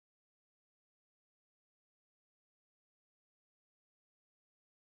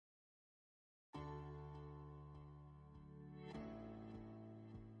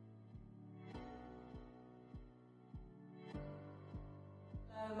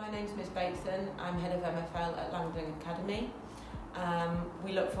My name's Ms Bateson. I'm Head of MFL at Langdon Academy.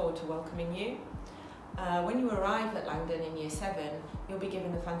 We look forward to welcoming you. When you arrive at Langdon in Year 7, you'll be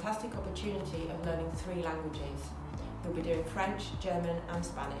given the fantastic opportunity of learning 3 languages. You'll be doing French, German and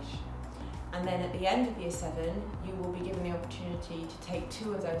Spanish. And then at the end of Year 7, you will be given the opportunity to take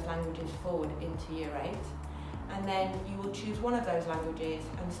 2 of those languages forward into Year 8. And then you will choose one of those languages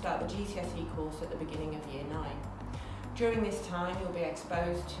and start the GCSE course at the beginning of Year 9. During this time, you'll be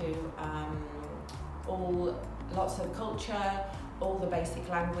exposed to lots of culture, all the basic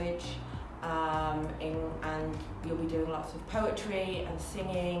language, and you'll be doing lots of poetry and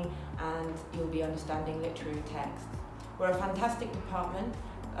singing, and you'll be understanding literary texts. We're a fantastic department.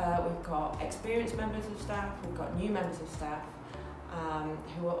 We've got experienced members of staff, we've got new members of staff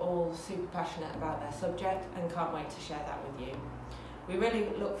who are all super passionate about their subject and can't wait to share that with you. We really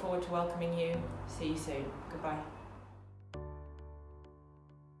look forward to welcoming you. See you soon. Goodbye.